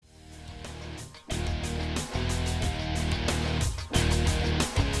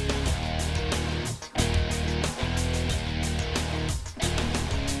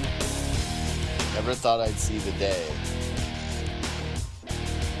never thought I'd see the day.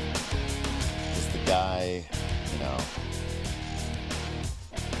 Is the guy,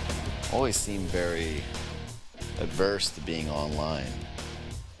 always seemed very adverse to being online.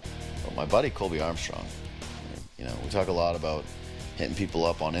 But my buddy Colby Armstrong, we talk a lot about hitting people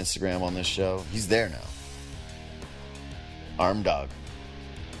up on Instagram on this show. He's there now. Arm Dog.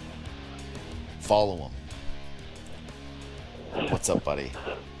 Follow him. What's up, buddy?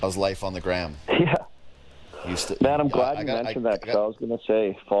 How's life on the gram? Yeah. Man, I'm glad you mentioned that, because I was going to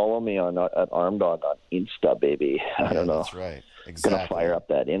say, follow me at Armdog on Insta, baby. I don't know. That's right. Exactly. Going to fire up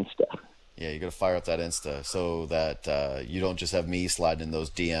that Insta. Yeah, you got to fire up that Insta so that you don't just have me sliding in those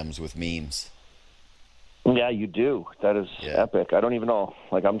DMs with memes. Yeah, you do. That is epic. I don't even know.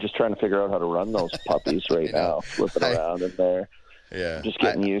 I'm just trying to figure out how to run those puppies right now, flipping around in there. Yeah. Just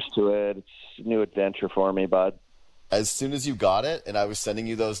getting used to it. It's a new adventure for me, bud. As soon as you got it and I was sending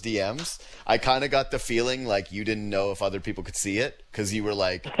you those DMs, I kind of got the feeling like you didn't know if other people could see it because you were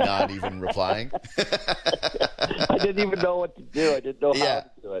not even replying. I didn't even know what to do. I didn't know how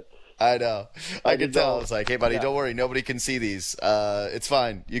to do it. I know. I could tell. I was like, hey, buddy, don't worry. Nobody can see these. It's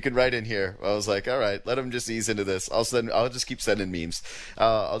fine. You can write in here. I was like, all right, let him just ease into this. I'll just keep sending memes.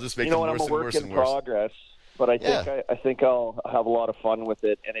 I'll just make them worse and worse and worse. I'm a work in progress, but I think I'll have a lot of fun with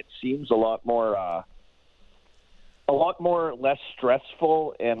it, and it seems a lot more less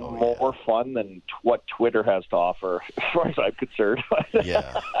stressful and more fun than what Twitter has to offer, as far as I'm concerned.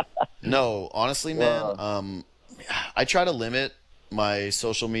 Yeah. No, honestly, man, I try to limit my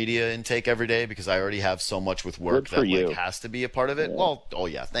social media intake every day because I already have so much with work that has to be a part of it. Yeah. Well,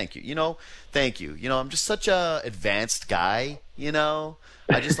 thank you. Thank you. I'm just such a advanced guy,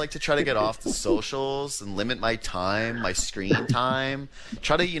 I just like to try to get off the socials and limit my time, my screen time.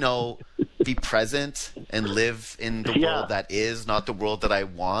 Try to, be present and live in the world that is, not the world that I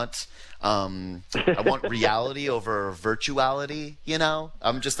want. I want reality over virtuality,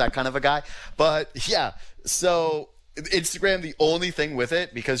 I'm just that kind of a guy. But yeah, so Instagram, the only thing with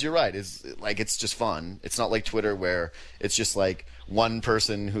it, because you're right, is it's just fun. It's not like Twitter where it's just one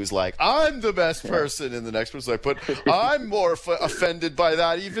person who's like, I'm the best person, and the next person I'm more offended by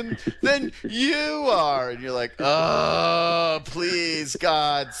that even than you are. And you're like, oh, please,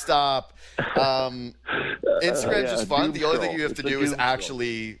 God, stop. Instagram's just fun. The only thing you have to do is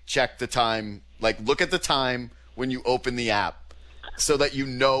actually check the time, look at the time when you open the app, so that you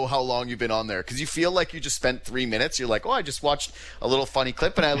know how long you've been on there. Because you feel like you just spent 3 minutes. You're like, I just watched a little funny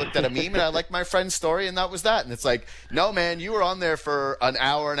clip and I looked at a meme and I liked my friend's story and that was that. And it's like, no, man, you were on there for an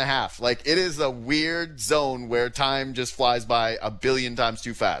hour and a half. It is a weird zone where time just flies by a billion times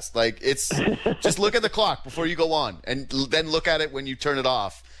too fast. It's just look at the clock before you go on and then look at it when you turn it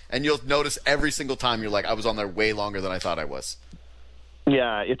off. And you'll notice every single time you're like, I was on there way longer than I thought I was.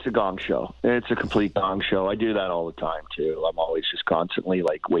 Yeah, it's a gong show. It's a complete gong show. I do that all the time, too. I'm always just constantly,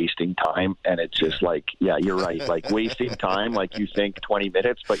 wasting time, and it's just you're right. Wasting time, you think 20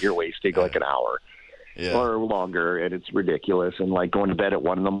 minutes, but you're wasting, an hour or longer, and it's ridiculous. And, going to bed at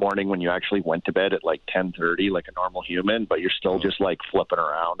 1 in the morning when you actually went to bed at, 10:30, like a normal human, but you're still just, flipping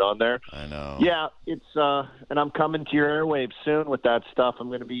around on there. I know. Yeah, it's and I'm coming to your airwaves soon with that stuff. I'm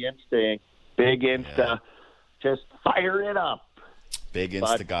going to be Instaing. Big Insta. Yeah. Just fire it up. Big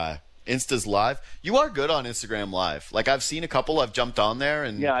Insta guy. Insta's live. You are good on Instagram live. I've seen a couple. I've jumped on there,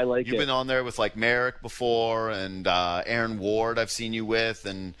 and I like you've been on there with Merrick before, and Aaron Ward. I've seen you with,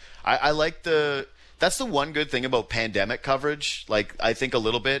 and I like that's the one good thing about pandemic coverage. I think a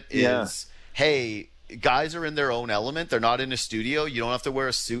little bit is, hey, guys are in their own element. They're not in a studio. You don't have to wear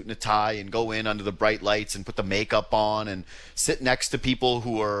a suit and a tie and go in under the bright lights and put the makeup on and sit next to people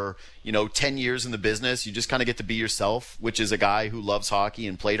who are, 10 years in the business. You just kind of get to be yourself, which is a guy who loves hockey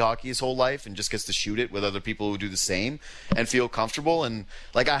and played hockey his whole life and just gets to shoot it with other people who do the same and feel comfortable. And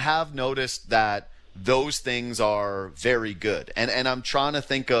I have noticed that those things are very good. And I'm trying to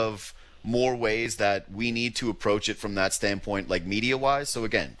think of more ways that we need to approach it from that standpoint, media-wise. So,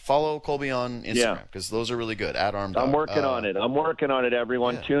 again, follow Colby on Instagram because those are really good. At Armdog. I'm working on it.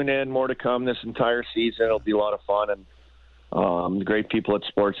 Everyone. Yeah. Tune in. More to come this entire season. It'll be a lot of fun. And the great people at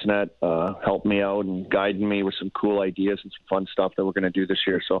Sportsnet helped me out and guided me with some cool ideas and some fun stuff that we're going to do this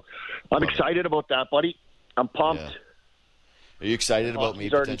year. So I'm excited about that, buddy. I'm pumped. Yeah. Are you excited about me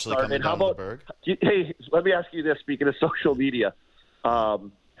potentially coming down to the Berg? Hey, let me ask you this. Speaking of social media,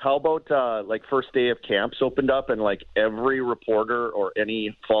 how about first day of camps opened up and every reporter or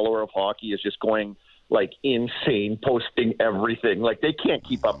any follower of hockey is just going insane, posting everything. They can't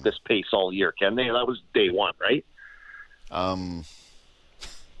keep up this pace all year, can they? That was day one, right?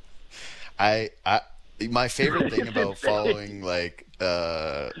 My favorite thing about following like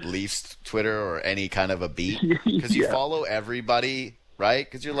Leafs Twitter or any kind of a beat, because you follow everybody, right?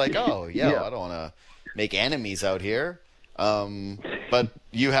 Because you're like, oh yeah, I don't want to make enemies out here. But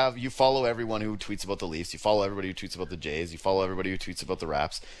you follow everyone who tweets about the Leafs. You follow everybody who tweets about the Jays. You follow everybody who tweets about the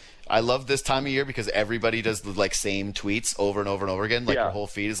Raps. I love this time of year because everybody does the like same tweets over and over and over again. Like your whole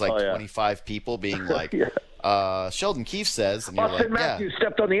feed is like 25 people being like, Sheldon Keefe says, and you're Austin like, Matthews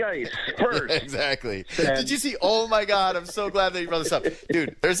stepped on the ice first. Exactly. Did you see? Oh my God! I'm so glad that you brought this up,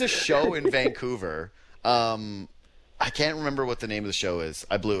 dude. There's a show in Vancouver. I can't remember what the name of the show is.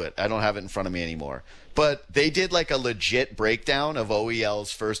 I blew it. I don't have it in front of me anymore. But they did like a legit breakdown of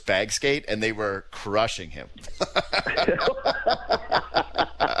OEL's first bag skate, and they were crushing him.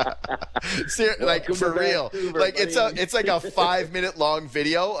 Like for real, like it's like a 5-minute long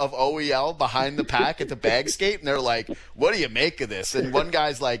video of OEL behind the pack at the bag skate, and they're like, "What do you make of this?" And one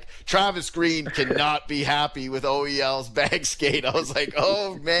guy's like, "Travis Green cannot be happy with OEL's bag skate." I was like,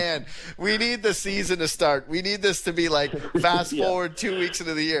 "Oh man, we need the season to start. We need this to be like fast forward 2 weeks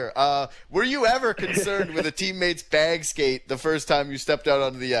into the year." Were you ever concerned with a teammate's bag skate the first time you stepped out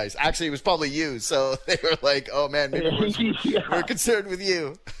onto the ice? Actually, it was probably you, so they were like, "Oh man, maybe we're concerned with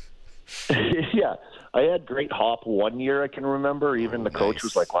you." Yeah, I had great hop one year. I can remember. Even the coach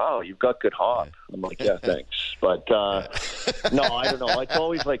was like, "Wow, you've got good hop." I'm like, "Yeah, thanks." But no, I don't know. It's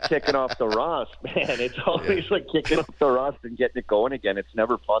always like kicking off the rust, man. It's always like kicking off the rust and getting it going again. It's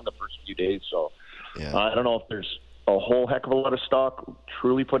never fun the first few days. So I don't know if there's a whole heck of a lot of stock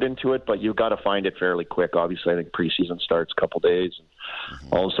truly put into it, but you've got to find it fairly quick. Obviously, I think preseason starts a couple days,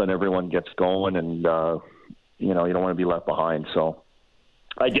 and all of a sudden everyone gets going, and you don't want to be left behind. So.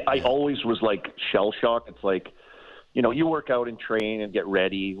 I always was like shell shocked. It's like, you work out and train and get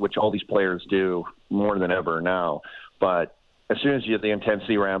ready, which all these players do more than ever now. But as soon as the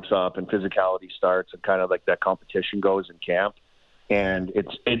intensity ramps up and physicality starts and kind of like that competition goes in camp, and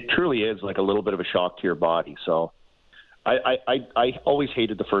it truly is like a little bit of a shock to your body. So I always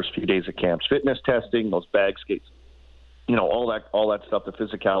hated the first few days of camps, fitness testing, those bag skates, all that stuff. The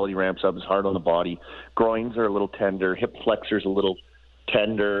physicality ramps up. It's hard on the body. Groins are a little tender. Hip flexors a little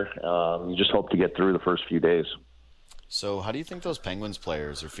tender. You just hope to get through the first few days. So how do you think those Penguins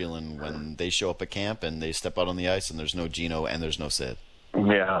players are feeling when they show up at camp and they step out on the ice and there's no Gino and there's no Sid?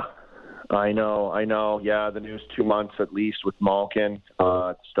 Yeah, I know. Yeah, the news 2 months at least with Malkin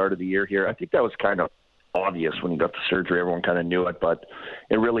at the start of the year here. I think that was kind of obvious when he got the surgery. Everyone kind of knew it, but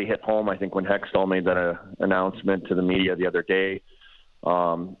it really hit home, I think, when Hextall made that announcement to the media the other day.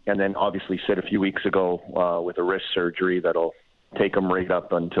 And then obviously Sid a few weeks ago with a wrist surgery that'll take them right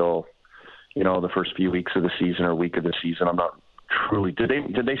up until, the first few weeks of the season or week of the season. I'm not truly. Did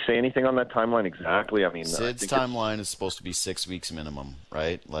they say anything on that timeline exactly? I mean, Sid's timeline is supposed to be 6 weeks minimum,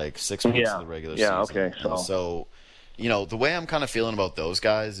 right? Like 6 weeks of the regular season. Yeah, okay. So, the way I'm kind of feeling about those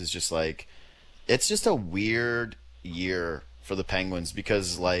guys is just like, it's just a weird year for the Penguins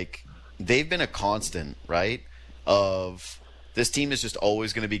because like they've been a constant, right? Of this team is just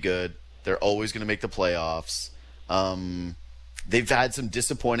always going to be good. They're always going to make the playoffs. They've had some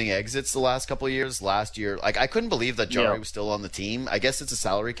disappointing exits the last couple of years. Last year, like I couldn't believe that Jari was still on the team. I guess it's a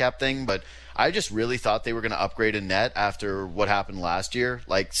salary cap thing, but I just really thought they were going to upgrade in net after what happened last year.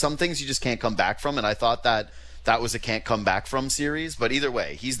 Like some things you just can't come back from, and I thought that was a can't come back from series. But either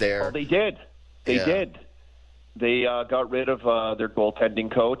way, he's there. Well, they did. They did. They got rid of their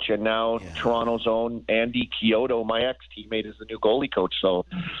goaltending coach, and now Toronto's own Andy Chiodo, my ex-teammate, is the new goalie coach. So.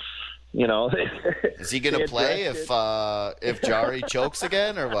 Is he going to play if Jari chokes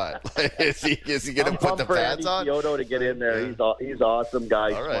again or what? is he going to put the pads on? Kyoto to get in there. He's awesome guy,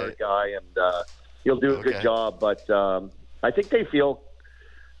 smart guy, and he'll do a good job. But I think they feel.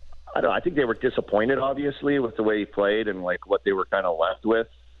 I think they were disappointed, obviously, with the way he played and like what they were kind of left with.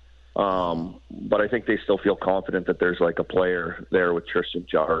 But I think they still feel confident that there's like a player there with Tristan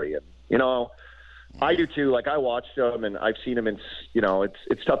Jari, and I do too. Like I watched him, and I've seen him in.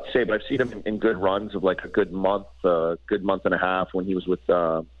 It's tough to say, but I've seen him in good runs of like a good month and a half when he was with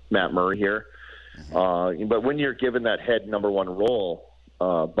Matt Murray here. But when you're given that head number one role,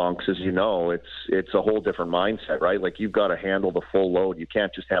 Bunks, as you know, it's a whole different mindset, right? Like you've got to handle the full load. You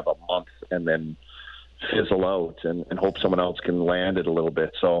can't just have a month and then fizzle out and hope someone else can land it a little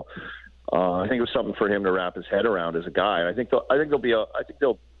bit. So I think it was something for him to wrap his head around as a guy. And I think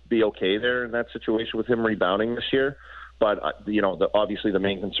they'll be okay there in that situation with him rebounding this year. But, obviously the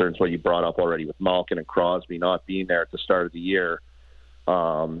main concern is what you brought up already with Malkin and Crosby not being there at the start of the year,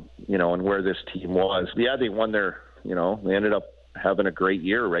 and where this team was. Yeah, they won they ended up having a great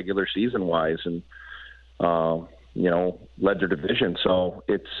year regular season-wise. And, led their division. So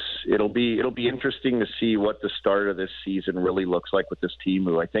it'll be interesting to see what the start of this season really looks like with this team,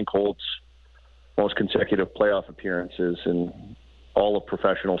 who I think holds most consecutive playoff appearances in all of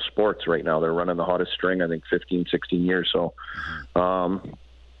professional sports right now. They're running the hottest string, I think 15, 16 years. So,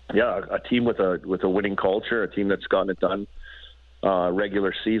 a team with a winning culture, a team that's gotten it done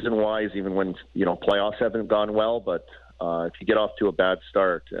regular season wise, even when, playoffs haven't gone well. But if you get off to a bad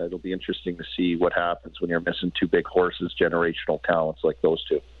start, it'll be interesting to see what happens when you're missing two big horses, generational talents like those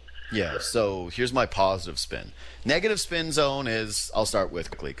two. Yeah, so here's my positive spin. Negative spin zone is, I'll start with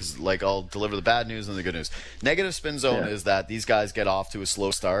quickly because I'll deliver the bad news and the good news. Negative spin zone is that these guys get off to a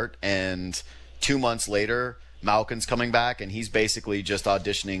slow start, and 2 months later, Malkin's coming back, and he's basically just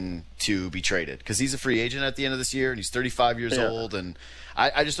auditioning to be traded because he's a free agent at the end of this year, and he's 35 years old, and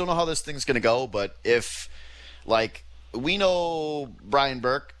I just don't know how this thing's going to go, but if, we know Brian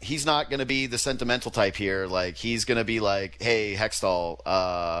Burke, he's not going to be the sentimental type here. He's going to be like, hey,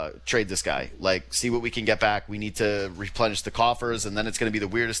 Hextall, trade this guy. See what we can get back. We need to replenish the coffers, and then it's going to be the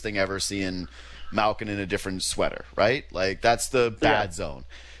weirdest thing ever seeing Malkin in a different sweater, right? That's the bad zone.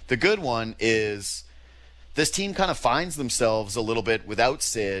 The good one is this team kind of finds themselves a little bit without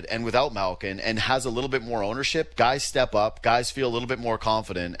Sid and without Malkin and has a little bit more ownership. Guys step up. Guys feel a little bit more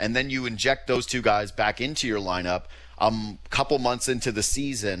confident. And then you inject those two guys back into your lineup couple months into the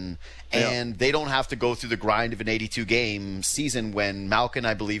season, and they don't have to go through the grind of an 82-game season when Malkin,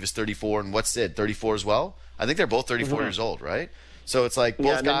 I believe, is 34, and what's Sid, 34 as well? I think they're both 34 years old, right? So it's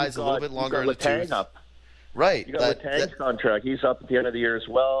both guys a little bit longer in the tooth. Up. Right. You got Letang's contract. He's up at the end of the year as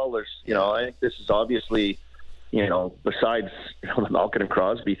well. There's, I think this is obviously, besides the Malkin and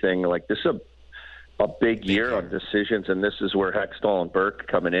Crosby thing, this is a big year on decisions, and this is where Hextall and Burke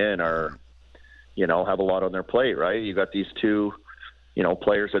coming in are – have a lot on their plate, right? You got these two,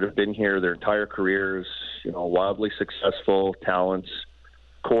 players that have been here their entire careers, wildly successful talents,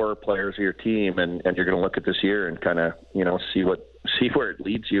 core players of your team, and you're going to look at this year and kind of, see where it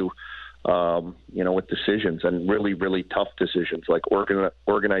leads you, with decisions and really, really tough decisions,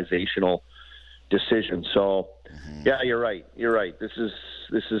 organizational decisions. So, you're right. This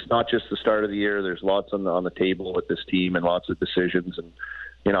is not just the start of the year. There's lots on the table with this team and lots of decisions, and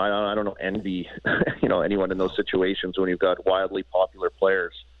I don't envy, anyone in those situations when you've got wildly popular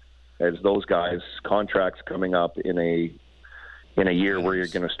players as those guys, contracts coming up in a year where you're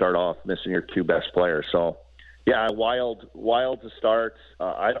going to start off missing your two best players. So, wild to start.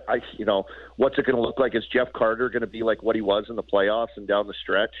 What's it going to look like? Is Jeff Carter going to be like what he was in the playoffs and down the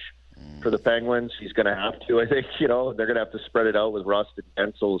stretch for the Penguins? He's going to have to, I think, they're going to have to spread it out with Rust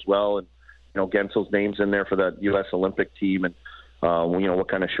and Gensel as well. And, Gensel's name's in there for the U.S. Olympic team. And, what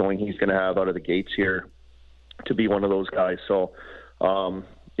kind of showing he's going to have out of the gates here to be one of those guys. So,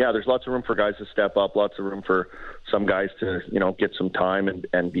 there's lots of room for guys to step up, lots of room for some guys to, get some time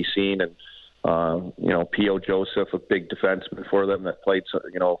and be seen. And, P.O. Joseph, a big defenseman for them that played,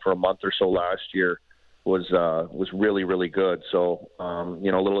 for a month or so last year was really, really good. So, a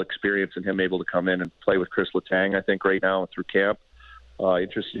little experience in him able to come in and play with Chris Letang, I think, right now through camp.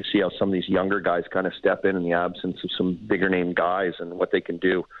 Interesting to see how some of these younger guys kind of step in the absence of some bigger name guys and what they can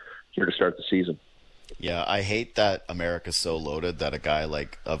do here to start the season. Yeah, I hate that America's so loaded that a guy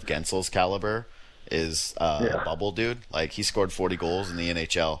of Gensel's caliber is a bubble dude. He scored 40 goals in the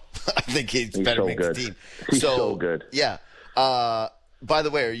NHL. I think he's better so make good. his team. He's so good. Yeah. By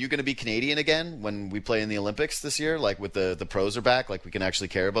the way, are you going to be Canadian again when we play in the Olympics this year? With the pros are back, we can actually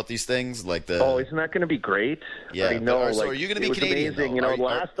care about these things. Isn't that going to be great? Yeah. I know. So are you going to be Canadian? Amazing.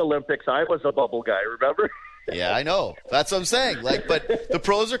 Last Olympics, I was a bubble guy. Remember? Yeah, I know. That's what I'm saying. But the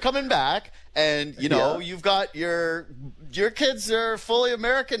pros are coming back, and you've got your kids are fully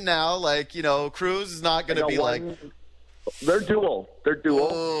American now. Cruz is not going to be They're dual.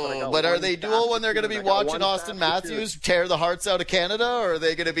 But are they dual when they're going to be watching Austin Matthews tear the hearts out of Canada? Or are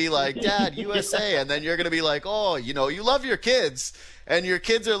they going to be like, Dad, USA? And then you're going to be like, oh, you love your kids. And your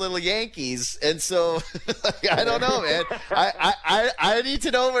kids are little Yankees. And so, I don't know, man. I need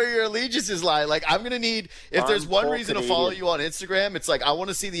to know where your allegiances lie. I'm going to need, if there's one reason to follow you on Instagram, it's I want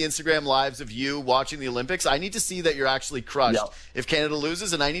to see the Instagram lives of you watching the Olympics. I need to see that you're actually crushed if Canada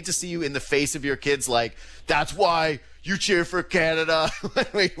loses. And I need to see you in the face of your kids that's why you cheer for Canada when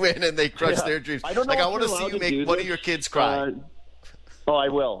we win and they crush their dreams. I don't know. I want to see you make one of your kids cry. I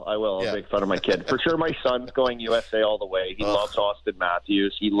will. I'll make fun of my kid. For sure, my son's going USA all the way. He loves Austin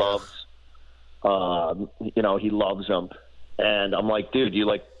Matthews. He loves, he loves him. And I'm like, dude, you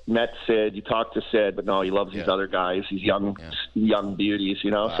met Sid, you talked to Sid, but no, he loves these other guys, these young beauties,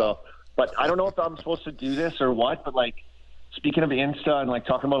 So, but I don't know if I'm supposed to do this or what, but speaking of Insta and like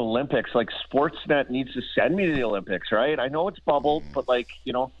talking about Olympics, like Sportsnet needs to send me to the Olympics, right? I know it's bubbled, but like,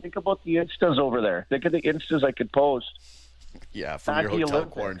 think about the Instas over there. Think of the Instas I could post. Yeah, from your hotel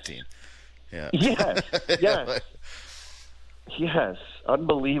quarantine. Yeah. Yes. Yes.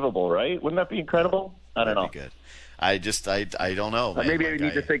 Unbelievable, right? Wouldn't that be incredible? I don't know. That'd be good. I don't know. Man. Maybe I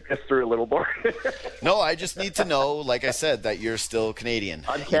need to think this through a little more. No, I just need to know, like I said, that you're still Canadian.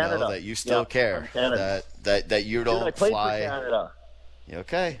 I'm Canada. That you still care. That you don't I played fly. For Canada.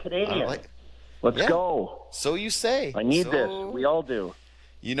 Okay. Canadian. Let's go. So you say. I need this. We all do.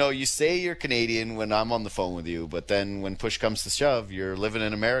 You say you're Canadian when I'm on the phone with you, but then when push comes to shove, you're living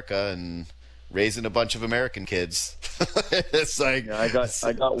in America and raising a bunch of American kids. It's like I got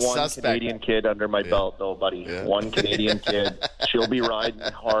one suspect. Canadian kid under my belt, though, buddy. Yeah. One Canadian kid. She'll be riding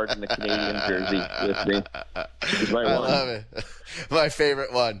hard in the Canadian jersey with me. She's my one. I love it. My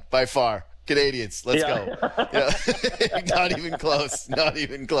favorite one by far. Canadians, let's go. Yeah. Not even close. Not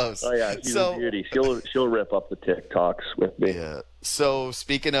even close. Oh yeah, she's a beauty. She'll rip up the TikToks with me. Yeah. So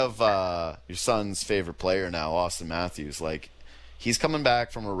speaking of your son's favorite player now, Austin Matthews, like. He's coming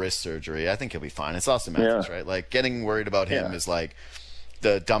back from a wrist surgery. I think he'll be fine. It's Austin Matthews, right? Like, getting worried about him is like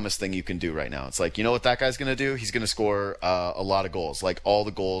the dumbest thing you can do right now. It's like, you know what that guy's going to do? He's going to score a lot of goals, like all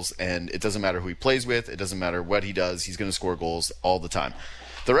the goals, and it doesn't matter who he plays with. It doesn't matter what he does. He's going to score goals all the time.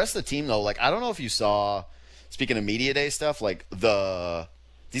 The rest of the team, though, like, I don't know if you saw, speaking of media day stuff, like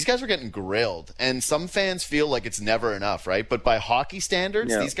these guys were getting grilled, and some fans feel like it's never enough, right? But by hockey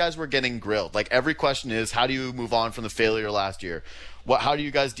standards, these guys were getting grilled. Like, every question is, how do you move on from the failure last year? How are you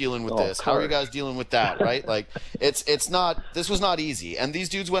guys dealing with this? How are you guys dealing with that, right? Like, this was not easy. And these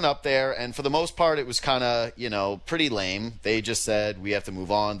dudes went up there, and for the most part, it was kind of, pretty lame. They just said, we have to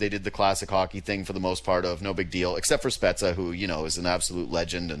move on. They did the classic hockey thing for the most part of no big deal, except for Spezza, who, is an absolute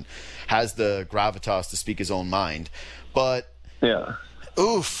legend and has the gravitas to speak his own mind. But... yeah.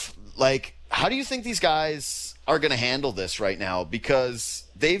 Oof. Like, how do you think these guys are going to handle this right now? Because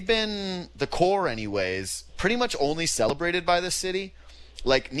they've been, the core anyways, pretty much only celebrated by the city.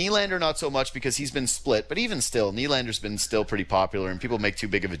 Like, Nylander not so much because he's been split, but even still, Nylander's been still pretty popular and people make too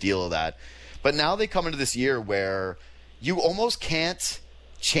big of a deal of that. But now they come into this year where you almost can't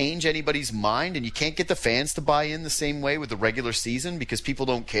change anybody's mind and you can't get the fans to buy in the same way with the regular season because people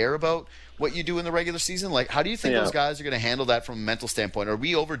don't care about what you do in the regular season. Like, how do you think those guys are going to handle that from a mental standpoint? Are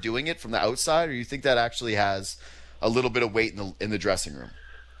we overdoing it from the outside, or do you think that actually has a little bit of weight in the dressing room?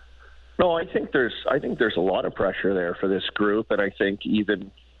 No, I think there's a lot of pressure there for this group, and I think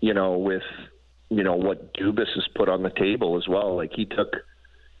even with what Dubas has put on the table as well. Like, he took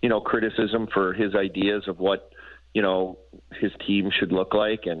criticism for his ideas of what his team should look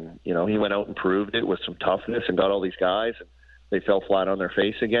like, and he went out and proved it with some toughness and got all these guys, and they fell flat on their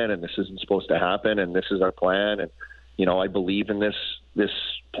face again, and this isn't supposed to happen, and this is our plan, and I believe in this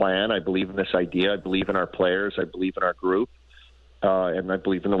plan, I believe in this idea, I believe in our players, I believe in our group, and I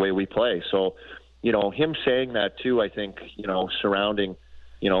believe in the way we play. So him saying that too, I think surrounding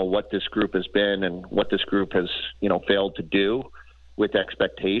what this group has been and what this group has failed to do with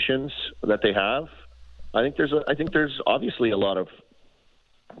expectations that they have, I think there's obviously a lot of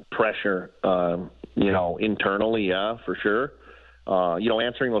pressure, internally, yeah, for sure.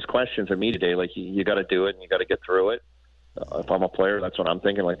 Answering those questions at me today, like, you got to do it and you got to get through it. If I'm a player, that's what I'm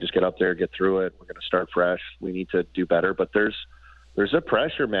thinking. Like, just get up there, get through it. We're going to start fresh. We need to do better. But there's a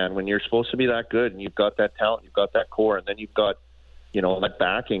pressure, man, when you're supposed to be that good and you've got that talent, you've got that core, and then you've got that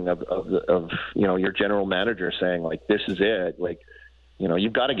backing of your general manager saying, like, this is it. Like,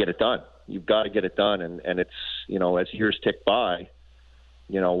 you've got to get it done. You've got to get it done. And it's, as years tick by,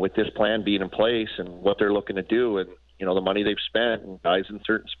 with this plan being in place and what they're looking to do and, the money they've spent and guys in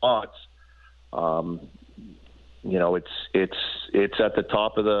certain spots, it's at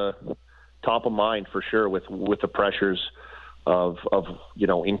the top of mind for sure with the pressures of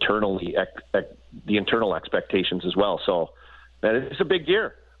internally, the internal expectations as well. So, man, it's a big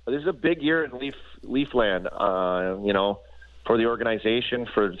year. This is a big year in Leafland, for the organization,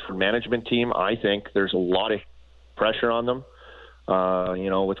 for management team. I think there's a lot of pressure on them,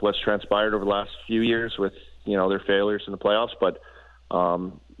 with what's transpired over the last few years with, their failures in the playoffs. But,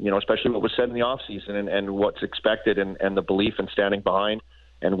 especially what was said in the offseason and what's expected and the belief in standing behind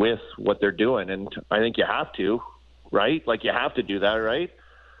and with what they're doing. And I think you have to, right? Like, you have to do that, right?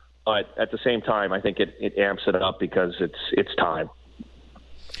 But at the same time, I think it amps it up because it's time.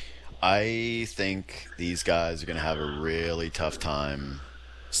 I think these guys are going to have a really tough time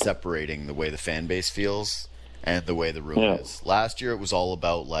separating the way the fan base feels and the way the room is. Last year, it was all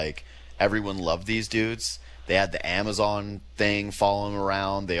about, like, everyone loved these dudes. They had the Amazon thing following them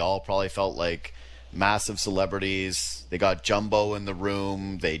around. They all probably felt like massive celebrities. They got Jumbo in the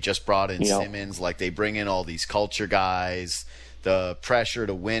room. They just brought in Simmons. Like, they bring in all these culture guys. The pressure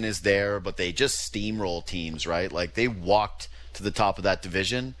to win is there, but they just steamroll teams, right? Like, they walked to the top of that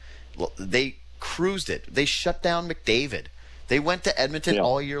division. They cruised it. They shut down McDavid. They went to Edmonton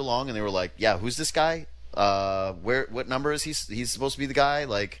all year long, and they were like, yeah, who's this guy? What number is he? He's supposed to be the guy?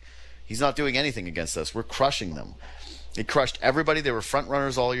 Like, he's not doing anything against us. We're crushing them. They crushed everybody. They were front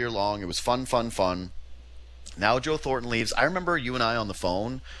runners all year long. It was fun. Now Joe Thornton leaves. I remember you and I on the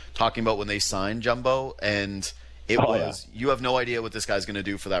phone talking about when they signed Jumbo, and you have no idea what this guy's going to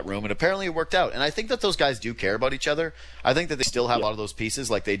do for that room, and apparently it worked out. And I think that those guys do care about each other. I think that they still have a lot of those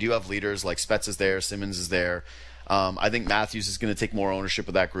pieces. Like, they do have leaders, like Spets is there, Simmons is there. I think Matthews is going to take more ownership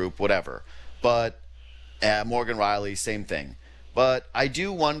of that group, whatever. But Morgan Riley, same thing. But I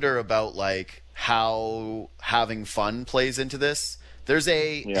do wonder about, like, how having fun plays into this. There's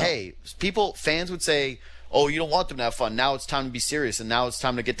fans would say, oh, you don't want them to have fun. Now it's time to be serious, and now it's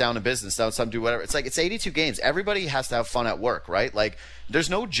time to get down to business. Now it's time to do whatever. It's like, it's 82 games. Everybody has to have fun at work, right? Like, there's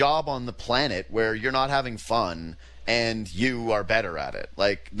no job on the planet where you're not having fun and you are better at it.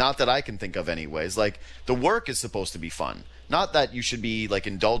 Like, not that I can think of anyways. Like, the work is supposed to be fun. Not that you should be, like,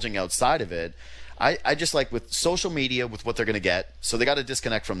 indulging outside of it. I just, like, with social media, with what they're going to get, so they got to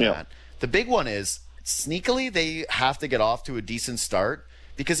disconnect from that. The big one is, sneakily, they have to get off to a decent start,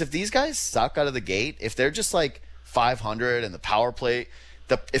 because if these guys suck out of the gate, if they're just, like, 500 and the power play,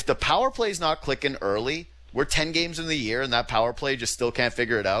 if the power play's not clicking early, we're 10 games in the year and that power play just still can't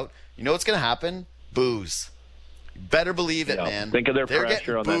figure it out, you know what's going to happen? Booze. Better believe it, man. Think of their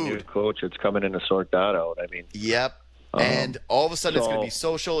pressure on that new coach that's coming in to sort that out. I mean, and all of a sudden it's going to be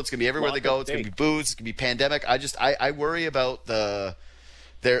social. It's going to be everywhere they go. It's going to be booze. It's going to be pandemic. I worry about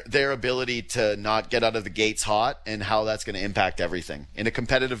their ability to not get out of the gates hot and how that's going to impact everying in a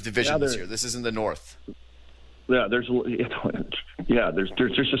competitive division this year. This isn't the North. Yeah, there's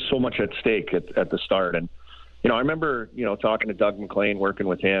just so much at stake at the start. And I remember talking to Doug McLean, working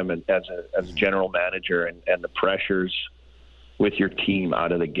with him and as a general manager, and the pressures with your team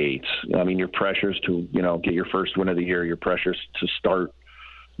out of the gates. I mean, your pressures to get your first win of the year, your pressures to start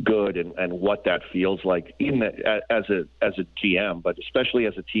good, and what that feels like as a GM, but especially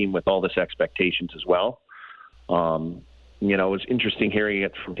as a team with all this expectations as well. It was interesting hearing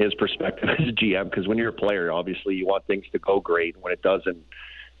it from his perspective as a GM, because when you're a player, obviously you want things to go great. When it doesn't,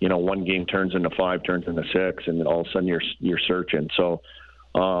 one game turns into 5, turns into 6, and then all of a sudden you're searching. So,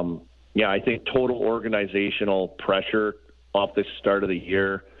 I think total organizational pressure off the start of the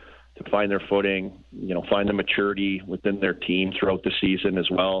year to find their footing, find the maturity within their team throughout the season as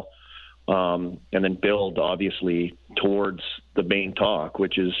well, and then build, obviously, towards the main talk,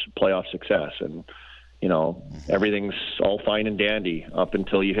 which is playoff success. And, everything's all fine and dandy up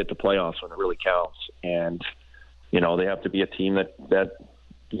until you hit the playoffs when it really counts. And, they have to be a team that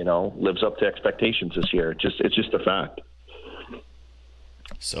lives up to expectations this year. It's just a fact.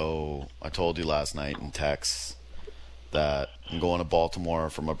 So I told you last night in text that I'm going to Baltimore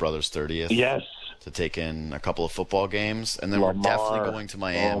for my brother's 30th. Yes. To take in a couple of football games. And then Lamar. We're definitely going to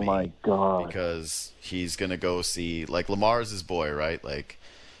Miami. Oh, my God. Because he's going to go see, like, Lamar's his boy, right? Like,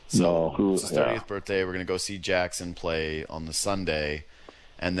 so it's his 30th birthday. We're going to go see Jackson play on the Sunday.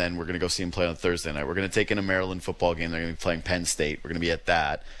 And then we're going to go see him play on Thursday night. We're going to take in a Maryland football game. They're going to be playing Penn State. We're going to be at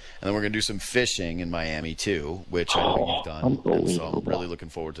that. And then we're going to do some fishing in Miami, too, which I know you've done. And so I'm really looking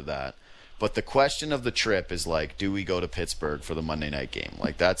forward to that. But the question of the trip is, like, do we go to Pittsburgh for the Monday night game?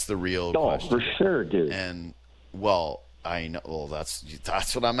 Like, that's the real question. For sure, dude. And, well, I know. Well, that's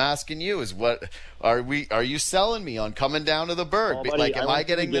what I'm asking you is, what are you selling me on coming down to the Berg? Oh, buddy, like, am I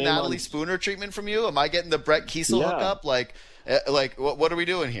getting the Natalie Spooner treatment from you? Am I getting the Brett Kiesel hookup? Like, what are we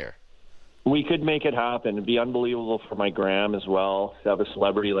doing here? We could make it happen. It'd be unbelievable for my gram as well to have a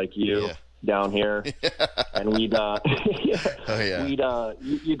celebrity like you down here. And we'd you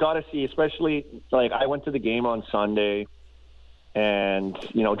got to see, especially, like, I went to the game on Sunday, and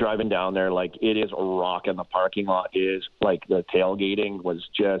driving down there, like, it is a rock, and the parking lot is, like, the tailgating was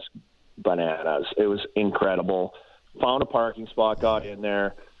just bananas. It was incredible. Found a parking spot, got in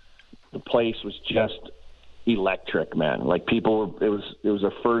there. The place was just electric, man. Like, people were, it was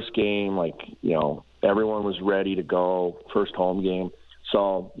a first game, like, everyone was ready to go, first home game.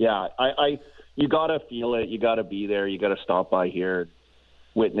 So you gotta feel it, you gotta be there, you gotta stop by here,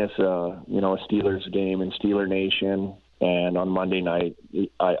 witness a Steelers game in Steeler Nation. And on Monday night,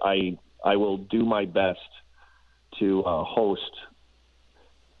 I will do my best to host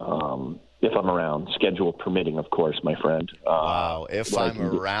if I'm around, schedule permitting, of course, my friend. Wow, if I'm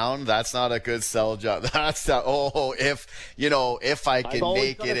around, that's not a good sell job. That's not. Oh, if I can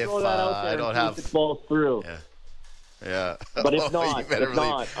make it, if I don't have. It falls through. Yeah. But if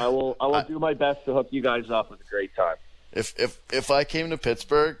not, I will do my best to hook you guys up with a great time. If I came to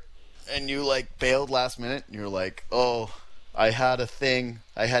Pittsburgh and you like bailed last minute, and you're like, oh, I had a thing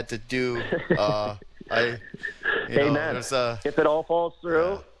I had to do. Hey man, if it all falls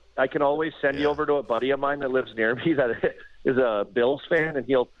through. Yeah. I can always send you over to a buddy of mine that lives near me that is a Bills fan, and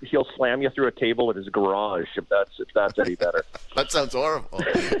he'll slam you through a table in his garage if that's any better. That sounds horrible.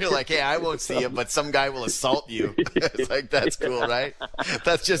 You're like, hey, I won't see him, but some guy will assault you. It's like, that's cool, right?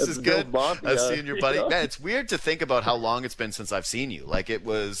 That's just as good as seeing your buddy. Man, it's weird to think about how long it's been since I've seen you. Like, it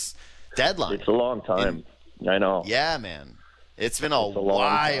was deadline. It's a long time. I know. Yeah, man. It's been a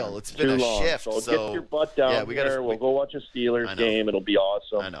while. It's been a shift. So get your butt down here. We'll go watch a Steelers game. It'll be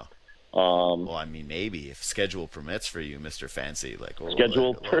awesome. I know. Well, I mean, maybe if schedule permits for you, Mr. Fancy.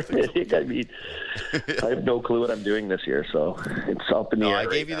 Schedule permitting. I mean, I have no clue what I'm doing this year, so it's up in the air. I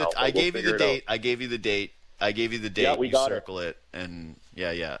gave you the date. I gave you the date. Yeah, we got circle it. And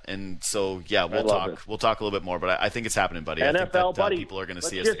and so we'll talk. We'll talk a little bit more, but I think it's happening, buddy. NFL, I think that, buddy. People are going to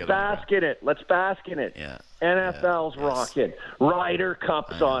see us together. Let's bask in it. Yeah. NFL's rocking. Ryder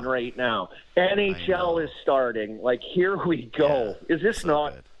Cup's on right now. NHL is starting. Like, here we go. Yeah, is this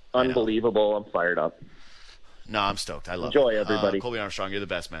not unbelievable? I'm fired up. No, I'm stoked. I love Enjoy, everybody. Colby Armstrong, you're the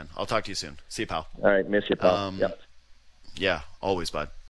best, man. I'll talk to you soon. See you, pal. All right, miss you, pal. Yeah, always, bud.